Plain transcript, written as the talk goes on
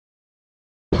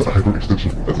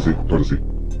Hyperextension. At the sea. Toward the sea.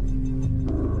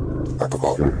 Active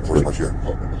call. Pretty much here.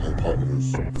 Apartment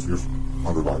is fierce.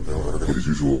 Underlined. They don't ever get his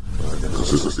usual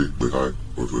consistency with high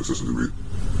or to excessive degree.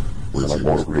 Like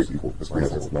water creates equal. It's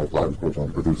creates nice lives, grows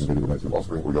on, produces maybe nice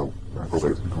offspring or young.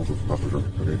 Process becomes a master germ.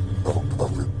 Okay.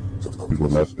 He's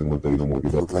one less and one day no more.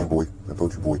 Give up. Plain boy and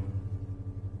poetry boy.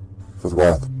 Says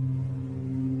wrath.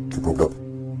 Keep roped up.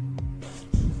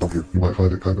 Dump you. You might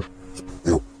find it kind of.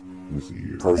 Ew. Let me see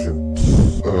here. Persian.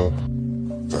 The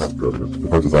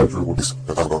person's eye true.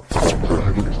 That time ago.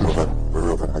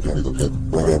 I can't need the pin.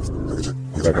 Playing games. Look at you.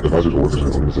 Like at the visors or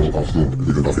workers in the same off steam.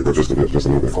 You can buff it just a bit, just a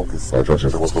little bit. Focus. Traction.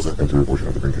 So what's close to enter a portion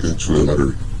of the brain case. Into the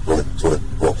library. Rolling. Sweating.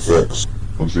 Roll. Sex.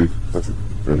 Let's see. That's it.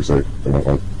 Fairly safe. And not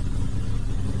fine.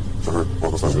 Sugar.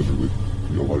 Welcome sign. Miserably.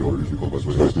 You know why you order usually called by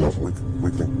switch.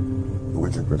 Weakling. The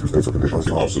weakling. Two states of conditions.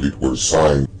 The obsolete word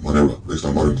sign. Manera. Based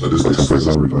on modern statistics.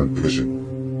 Emission.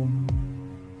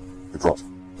 It drops.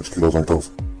 Which kilos on your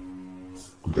toes?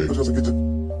 Okay. Which doesn't get to.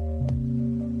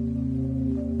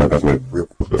 That's right. Real.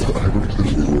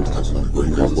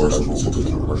 Brain has large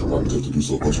commercial cognitive to do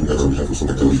so. Once we have some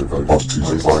activity. Quantity.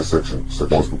 Section.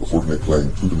 Coordinate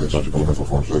plane. Two dimensions. Elemental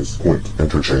form space. Point.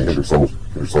 Interchange. Inner soul.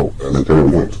 And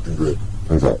then point. In grid.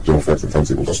 Things out. General facts and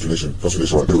timetables. Destination.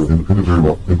 Independent very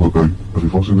well. Input value. As we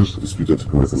function this, disputed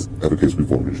consensus. Advocates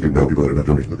reform. You should know people that are not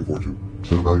journey. Looking forward to.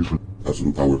 Set of values for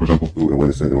absolute power. For example, who and when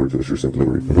is sent in order to assure safe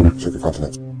delivery. Check your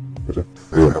continents. Yeah.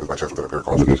 Have my checks within a pair of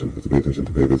Obligation is to pay attention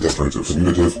to pay attention. Alternative.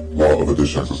 Commutative. Law of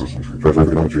addition. Treasure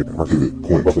econometry. Pivot.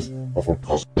 Point. Office. Offer.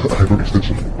 Cost.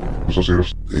 Hyperextension.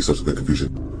 Associators. A subsequent confusion.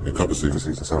 Encompassing and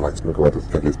satellites. Collective.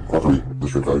 Calculate. Property. The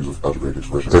straight values of algebraic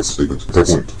expression. Text statement.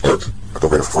 Text. Point. Art.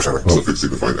 Activated foreshadowing. Suffix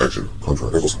signifying action.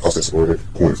 Contract. Equals. Hostage.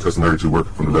 Point. Customary to work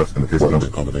from the left in the case of number.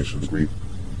 Combinations. Agreed.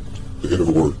 The end of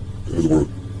the word. End of the word.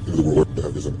 End of the word. They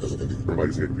have as an ending. Everybody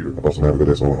can see a computer. I've also had a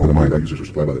good day on the mind that users are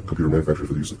supplied by the computer manufacturers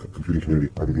for the use of computing community.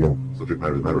 IBM. Subject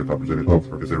matter is matter of thought presented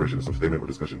for consideration of some statement or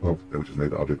discussion that which is made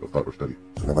the object of thought or study.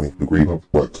 Money. Agreed.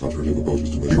 What? Contrary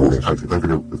approaches to measure. Height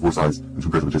with 4 sides and 2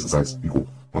 pairs of adjacent sides equal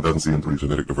 1000 cm 3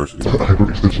 genetic diversity.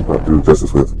 Hyperextension. Do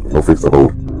justice with no fixed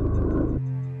abode.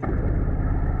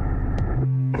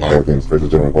 All things,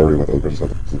 phrases general inquiry about the other person's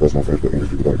something. Some personal phrase, but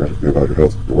English people don't grasp. Be about your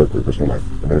health, your work, or your personal life.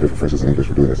 There are many different phrases in English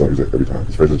we're doing this, so I use it every time.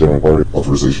 This phrase is general inquiry.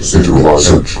 Authorization. Serialized.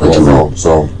 Search. Criteria.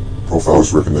 Sound. Profile.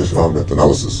 Voice recognition. Comment.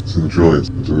 Analysis. Signaturalians.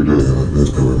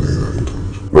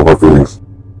 No hard feelings.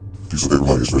 Use of paper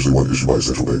money, especially one issued by a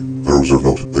central bank. Federal Reserve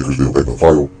note. Bakersfield bank note.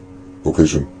 File.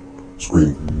 Location.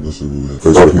 Screen.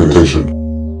 Face documentation.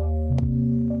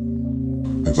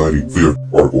 Anxiety. Fear.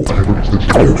 Article.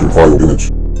 Enter file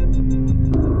image.